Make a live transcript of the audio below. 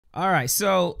All right,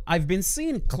 so I've been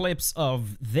seeing clips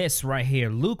of this right here,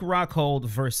 Luke Rockhold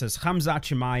versus Khamzat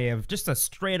Chimaev, just a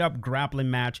straight up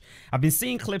grappling match. I've been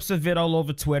seeing clips of it all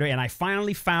over Twitter, and I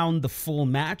finally found the full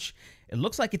match. It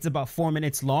looks like it's about 4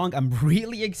 minutes long. I'm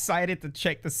really excited to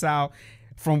check this out.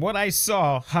 From what I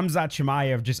saw, Khamzat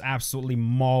Chimaev just absolutely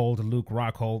mauled Luke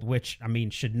Rockhold, which, I mean,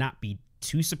 should not be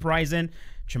too surprising.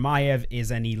 Chimaev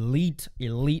is an elite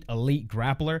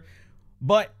grappler,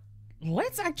 but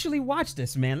let's actually watch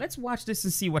this, man. Let's watch this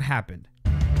and see what happened.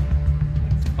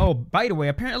 Oh, by the way,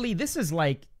 apparently this is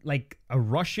like a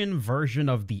Russian version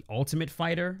of The Ultimate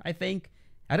Fighter, I think.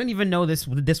 I don't even know this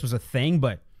was a thing,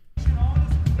 but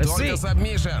let's see. Только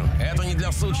сабмишн. Это не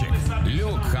для сучек.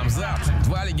 Люк, Хамзат.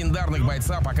 Два легендарных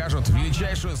бойца покажут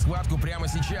величайшую схватку прямо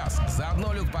сейчас.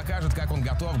 Заодно Люк покажет, как он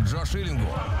готов к Джо Шиллингу.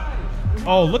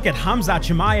 Oh, look at Khamzat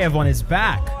Chimaev on his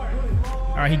back.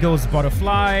 All right, he goes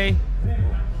butterfly.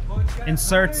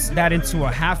 Inserts that into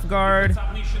a half guard.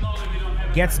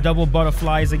 Gets double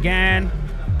butterflies again.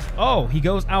 Oh, he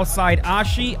goes outside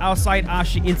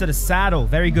Ashi into the saddle.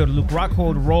 Very good. Luke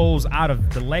Rockhold rolls out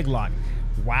of the leg lock.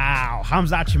 Wow,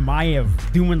 Khamzat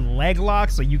Chimaev doing leg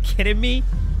locks? Are you kidding me?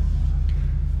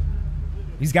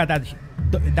 He's got that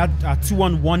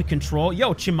 2-on-1 control.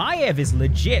 Yo, Chimaev is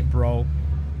legit, bro.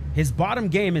 His bottom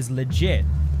game is legit.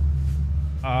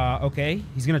 Okay,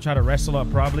 he's gonna try to wrestle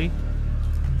up probably.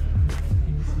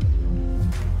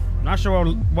 Not sure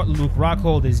what Luke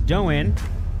Rockhold is doing.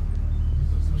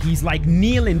 He's like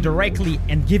kneeling directly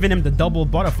and giving him the double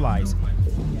butterflies.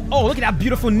 Oh, look at that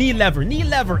beautiful knee lever. Knee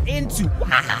lever into,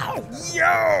 wow,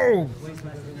 yo!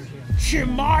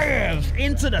 Chimaev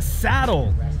into the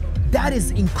saddle. That is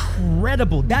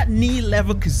incredible. That knee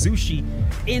lever Kazushi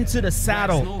into the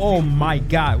saddle. Oh my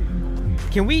God.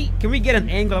 Can we get an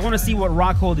angle? I want to see what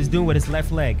Rockhold is doing with his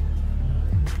left leg.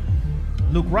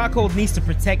 Luke Rockhold needs to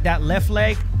protect that left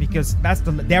leg because that's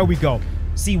there we go.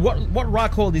 See what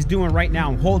Rockhold is doing right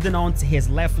now, holding on to his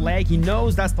left leg. He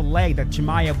knows that's the leg that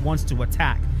Chimaev wants to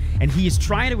attack. And he is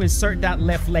trying to insert that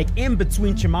left leg in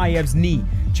between Chimaev's knee.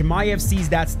 Chimaev sees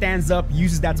that, stands up,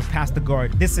 uses that to pass the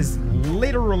guard. This is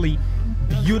literally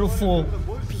beautiful,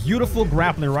 beautiful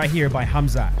grappling right here by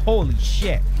Khamzat. Holy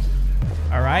shit.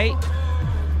 All right.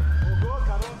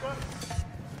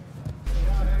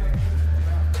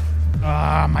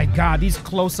 Oh my God, these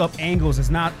close-up angles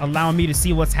is not allowing me to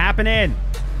see what's happening.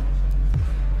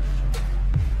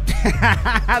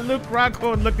 Luke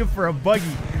Rockhold looking for a buggy,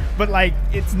 but like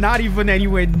it's not even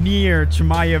anywhere near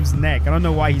Chimaev's neck. I don't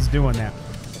know why he's doing that.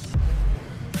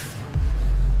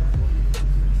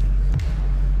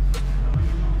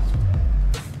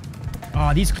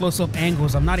 Oh, these close-up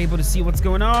angles, I'm not able to see what's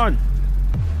going on.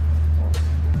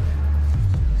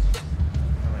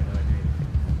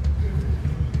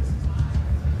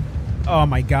 Oh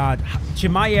my God,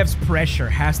 Chimaev's pressure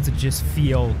has to just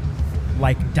feel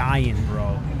like dying,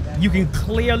 bro. You can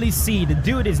clearly see the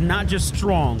dude is not just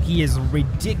strong, he is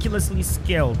ridiculously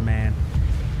skilled, man.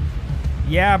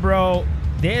 Yeah, bro.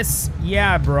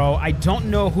 I don't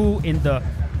know who in the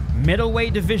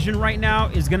middleweight division right now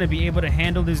is gonna be able to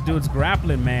handle this dude's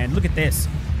grappling, man. Look at this.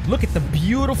 Look at the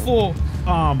beautiful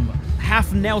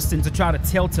half Nelson to try to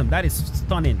tilt him. That is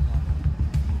stunning.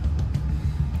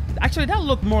 Actually, that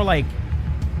looked more like,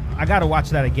 I gotta watch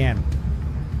that again.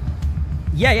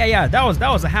 Yeah. That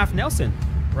was a half Nelson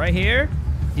right here.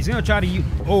 He's gonna try to use.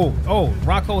 Oh,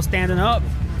 Rockhold standing up.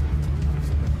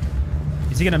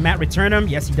 Is he gonna mat return him?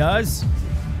 Yes, he does.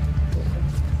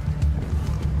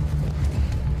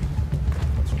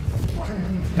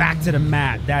 Back to the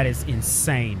mat. That is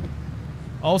insane.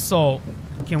 Also,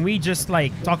 can we just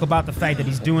like talk about the fact that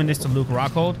he's doing this to Luke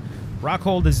Rockhold?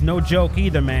 Rockhold is no joke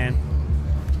either, man.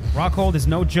 Rockhold is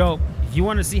no joke. If you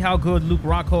want to see how good Luke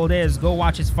Rockhold is, go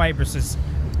watch his fight versus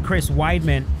Chris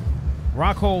Weidman.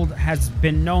 Rockhold has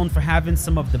been known for having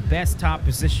some of the best top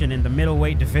position in the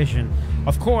middleweight division.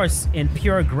 Of course, in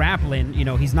pure grappling, you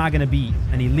know, he's not going to be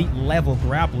an elite level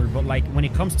grappler, but like when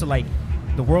it comes to like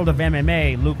the world of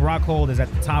MMA, Luke Rockhold is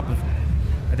at the top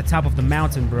of the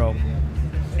mountain, bro.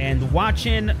 And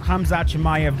watching Khamzat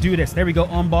Chimaev do this, there we go,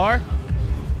 armbar.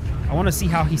 I want to see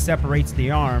how he separates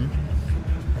the arm.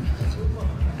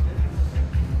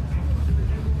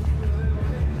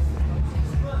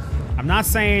 I'm not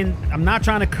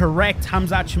trying to correct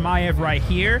Khamzat Chimaev right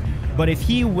here, but if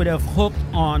he would have hooked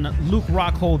on Luke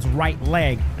Rockhold's right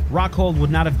leg, Rockhold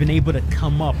would not have been able to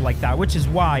come up like that, which is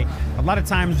why a lot of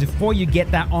times before you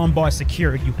get that armbar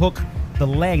secured, you hook the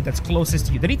leg that's closest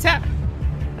to you. Did he tap?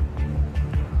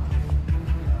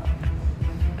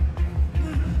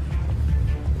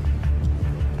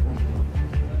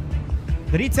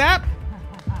 Did he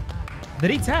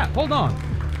tap? Hold on.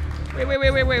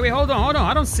 Wait. Hold on.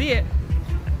 I don't see it.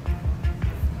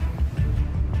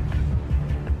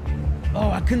 Oh,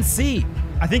 I couldn't see.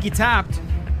 I think he tapped.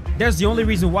 There's the only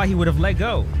reason why he would have let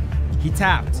go. He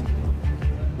tapped.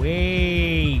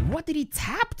 Wait, what did he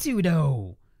tap to,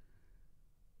 though?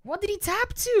 What did he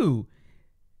tap to?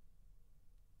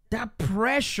 That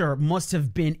pressure must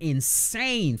have been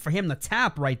insane for him to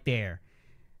tap right there.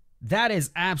 That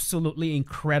is absolutely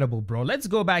incredible, bro. Let's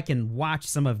go back and watch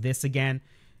some of this again.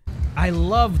 I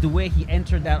love the way he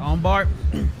entered that armbar.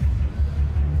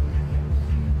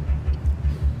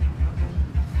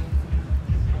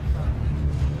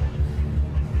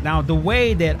 Now, the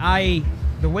way that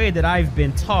I've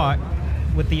been taught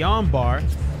with the armbar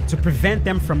to prevent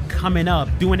them from coming up,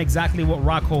 doing exactly what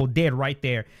Rockhold did right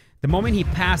there. The moment he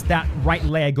passed that right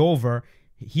leg over,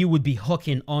 he would be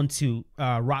hooking onto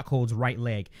Rockhold's right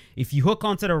leg. If you hook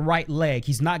onto the right leg,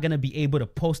 he's not going to be able to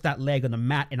post that leg on the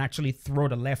mat and actually throw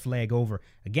the left leg over.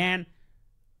 Again,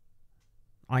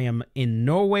 I am in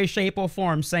no way, shape, or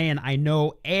form saying I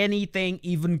know anything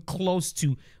even close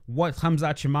to what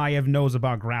Khamzat Chimaev knows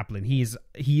about grappling. He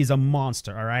is a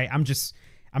monster, all right? I'm just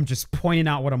pointing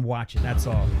out what I'm watching, that's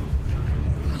all.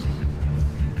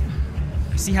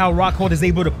 See how Rockhold is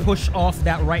able to push off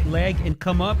that right leg and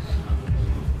come up?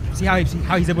 See how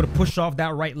he's able to push off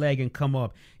that right leg and come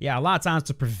up? Yeah, a lot of times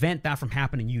to prevent that from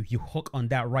happening, you hook on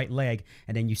that right leg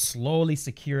and then you slowly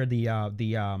secure the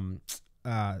arm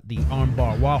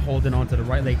bar while holding onto the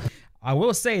right leg. I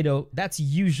will say though, that's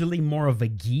usually more of a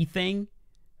gi thing.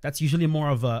 That's usually more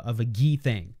of a gi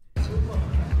thing,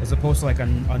 as opposed to like a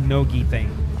no gi thing.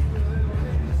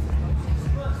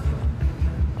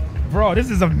 Bro,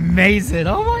 this is amazing.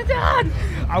 Oh my God.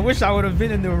 I wish I would have been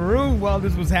in the room while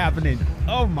this was happening.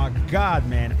 Oh my God,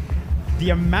 man.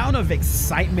 The amount of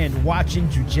excitement watching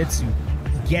jiu-jitsu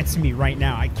gets me right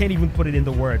now. I can't even put it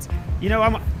into words. You know,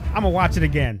 I'm gonna watch it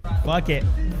again. Fuck it.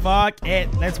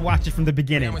 Let's watch it from the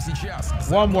beginning.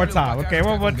 One more time, okay?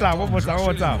 One more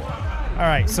time. All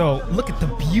right, so look at the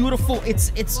beautiful, it's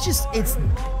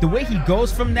the way he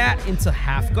goes from that into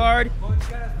half guard.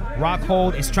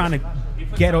 Rockhold is trying to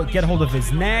get hold of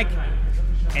his neck,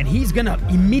 and he's gonna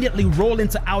immediately roll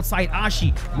into outside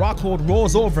ashi. Rockhold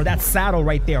rolls over that saddle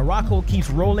right there. Rockhold keeps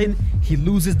rolling, he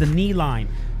loses the knee line.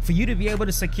 For you to be able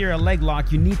to secure a leg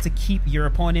lock, you need to keep your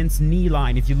opponent's knee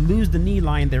line. If you lose the knee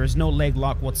line, there is no leg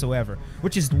lock whatsoever,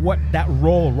 which is what that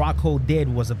roll Rockhold did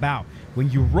was about. When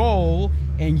you roll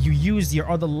and you use your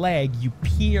other leg, you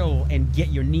peel and get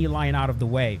your knee line out of the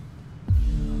way.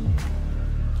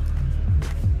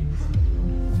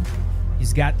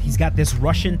 He's got this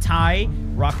Russian tie.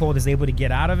 Rockhold is able to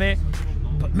get out of it.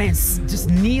 But man, just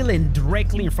kneeling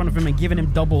directly in front of him and giving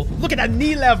him double. Look at that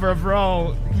knee lever,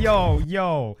 bro.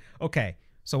 Yo. Okay,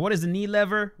 so what is the knee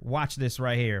lever? Watch this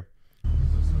right here.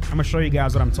 I'm gonna show you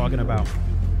guys what I'm talking about.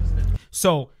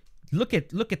 So look at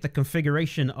the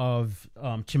configuration of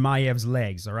Chimaev's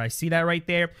legs. All right, see that right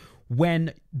there?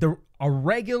 When a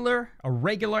regular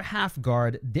half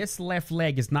guard, this left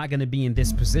leg is not gonna be in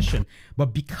this position.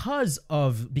 But because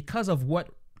of what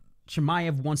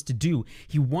Chimaev wants to do,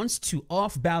 he wants to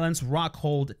off-balance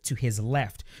Rockhold to his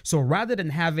left. So rather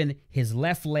than having his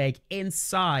left leg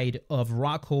inside of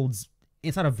Rockhold's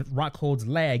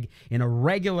leg in a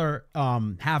regular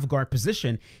half guard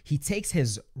position, he takes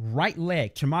his right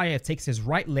leg. Chimaev takes his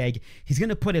right leg. He's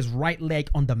gonna put his right leg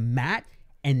on the mat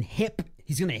and hip.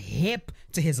 He's gonna hip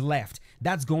to his left.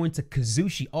 That's going to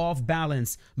Kazushi off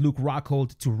balance Luke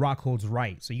Rockhold to Rockhold's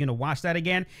right. So you're gonna watch that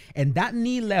again. And that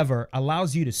knee lever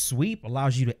allows you to sweep,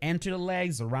 allows you to enter the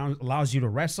legs, allows you to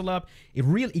wrestle up.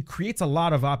 It creates a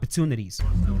lot of opportunities.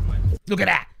 Look at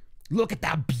that. Look at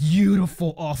that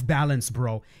beautiful off balance,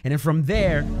 bro. And then from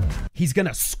there, he's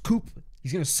gonna scoop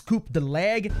the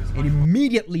leg and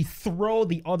immediately throw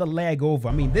the other leg over.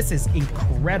 I mean, this is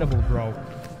incredible, bro.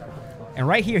 And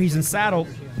right here, he's in saddle.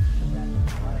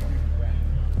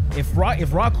 If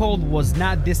Rockhold was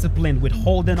not disciplined with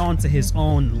holding on to his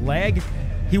own leg,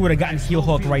 he would have gotten heel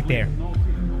hook right there.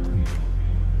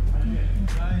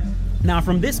 Now,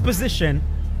 from this position,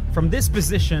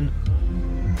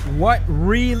 what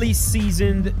really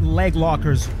seasoned leg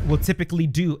lockers will typically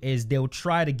do is they'll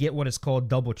try to get what is called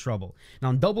double trouble.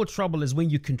 Now, double trouble is when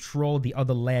you control the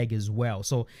other leg as well.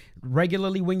 So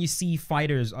regularly when you see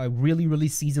fighters really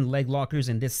seasoned leg lockers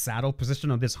in this saddle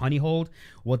position, or this honey hold,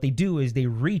 what they do is they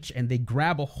reach and they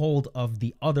grab a hold of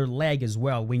the other leg as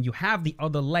well. When you have the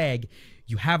other leg,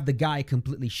 you have the guy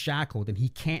completely shackled and he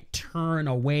can't turn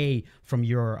away from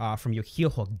your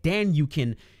heel hook. Then you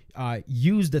can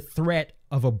use the threat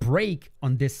of a break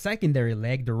on this secondary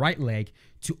leg, the right leg,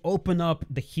 to open up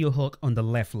the heel hook on the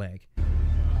left leg.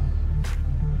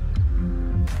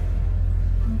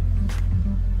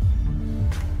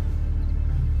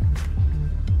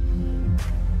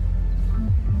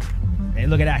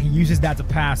 Look at that. He uses that to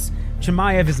pass.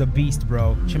 Chimaev is a beast,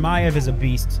 bro. Chimaev is a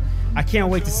beast. I can't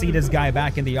wait to see this guy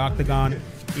back in the octagon.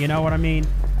 You know what I mean?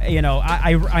 You know,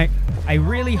 I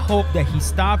really hope that he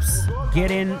stops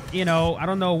getting, you know, I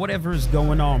don't know, whatever is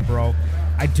going on, bro.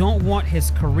 I don't want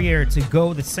his career to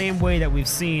go the same way that we've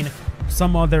seen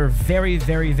some other very,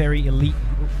 very, very elite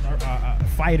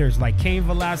fighters like Cain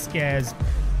Velasquez.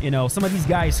 You know, some of these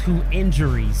guys who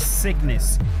injuries,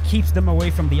 sickness keeps them away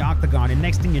from the octagon, and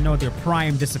next thing you know, their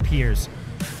prime disappears.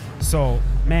 So,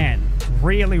 man,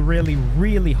 really, really,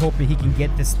 really hoping he can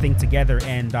get this thing together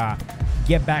and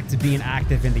get back to being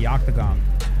active in the octagon.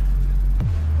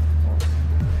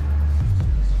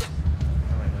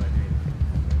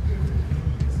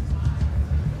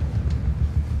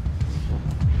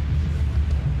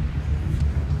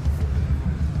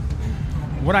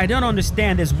 What I don't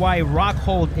understand is why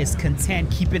Rockhold is content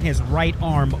keeping his right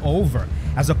arm over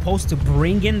as opposed to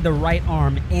bringing the right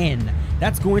arm in.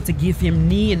 That's going to give him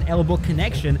knee and elbow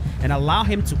connection and allow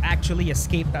him to actually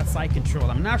escape that side control.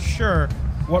 I'm not sure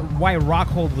why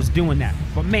Rockhold was doing that.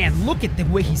 But man, look at the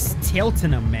way he's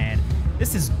tilting him, man.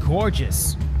 This is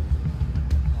gorgeous.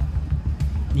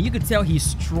 You could tell he's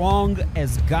strong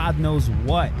as God knows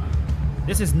what.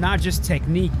 This is not just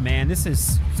technique, man. This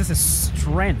is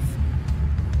strength.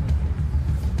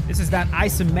 This is that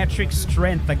isometric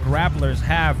strength that grapplers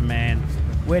have, man,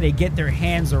 where they get their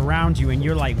hands around you and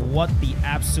you're like, what the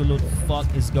absolute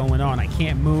fuck is going on? I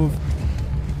can't move.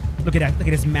 Look at that. Look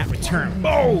at his mat return.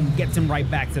 Boom! Gets him right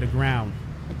back to the ground.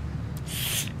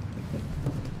 It's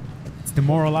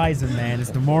demoralizing, man. It's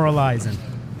demoralizing.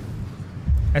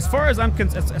 As far as I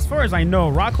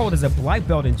know, Rockhold is a black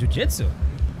belt in jiu-jitsu.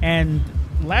 And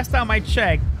last time I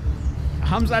checked,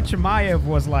 Khamzat Chimaev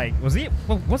was like,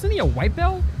 wasn't he a white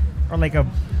belt? Or like a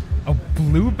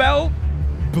blue belt?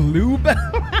 Blue belt?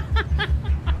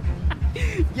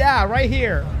 Yeah, right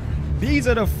here. These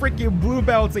are the freaking blue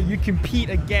belts that you compete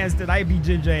against at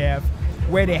IBJJF,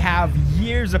 where they have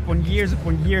years upon years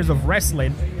upon years of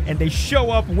wrestling, and they show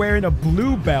up wearing a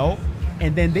blue belt,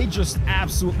 and then they just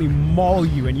absolutely maul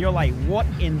you, and you're like, what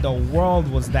in the world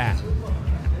was that?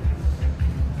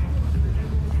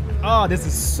 Oh, this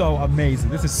is so amazing.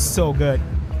 This is so good.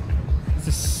 This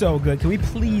is so good. Can we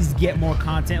please get more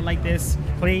content like this?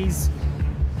 Please?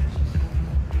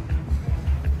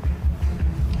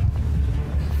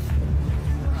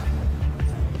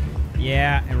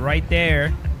 Yeah, and right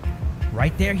there,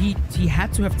 he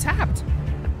had to have tapped.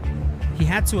 He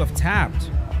had to have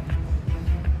tapped.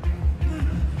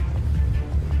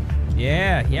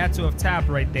 Yeah, he had to have tapped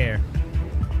right there.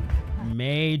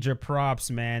 Major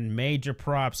props, man. Major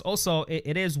props. Also,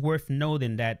 it is worth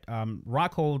noting that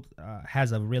Rockhold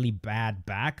has a really bad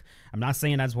back. I'm not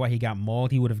saying that's why he got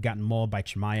mauled. He would have gotten mauled by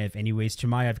Chimaev anyways.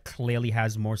 Chimaev clearly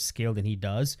has more skill than he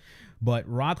does. But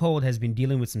Rockhold has been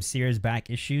dealing with some serious back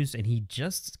issues, and he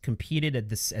just competed at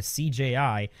this at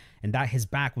CJI, and that his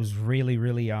back was really,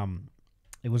 really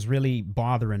it was really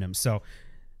bothering him. So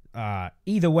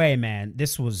either way, man,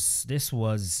 this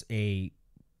was a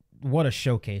what a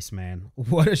showcase, man.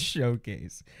 What a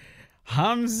showcase.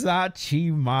 Khamzat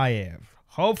Chimaev.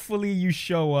 Hopefully you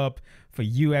show up for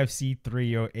UFC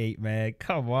 308, man.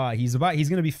 Come on. He's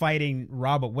going to be fighting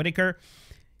Robert Whittaker.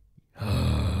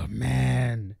 Oh,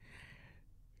 man.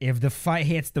 If the fight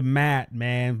hits the mat,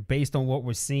 man, based on what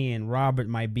we're seeing, Robert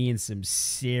might be in some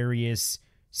serious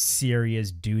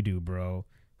doo-doo, bro.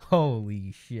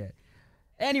 Holy shit.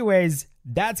 Anyways,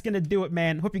 that's going to do it,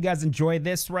 man. Hope you guys enjoyed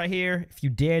this right here. If you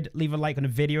did, leave a like on the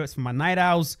video. It's for my night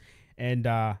owls. And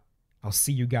I'll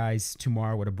see you guys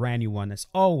tomorrow with a brand new one. As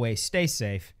always, stay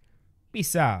safe.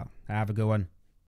 Peace out. Have a good one.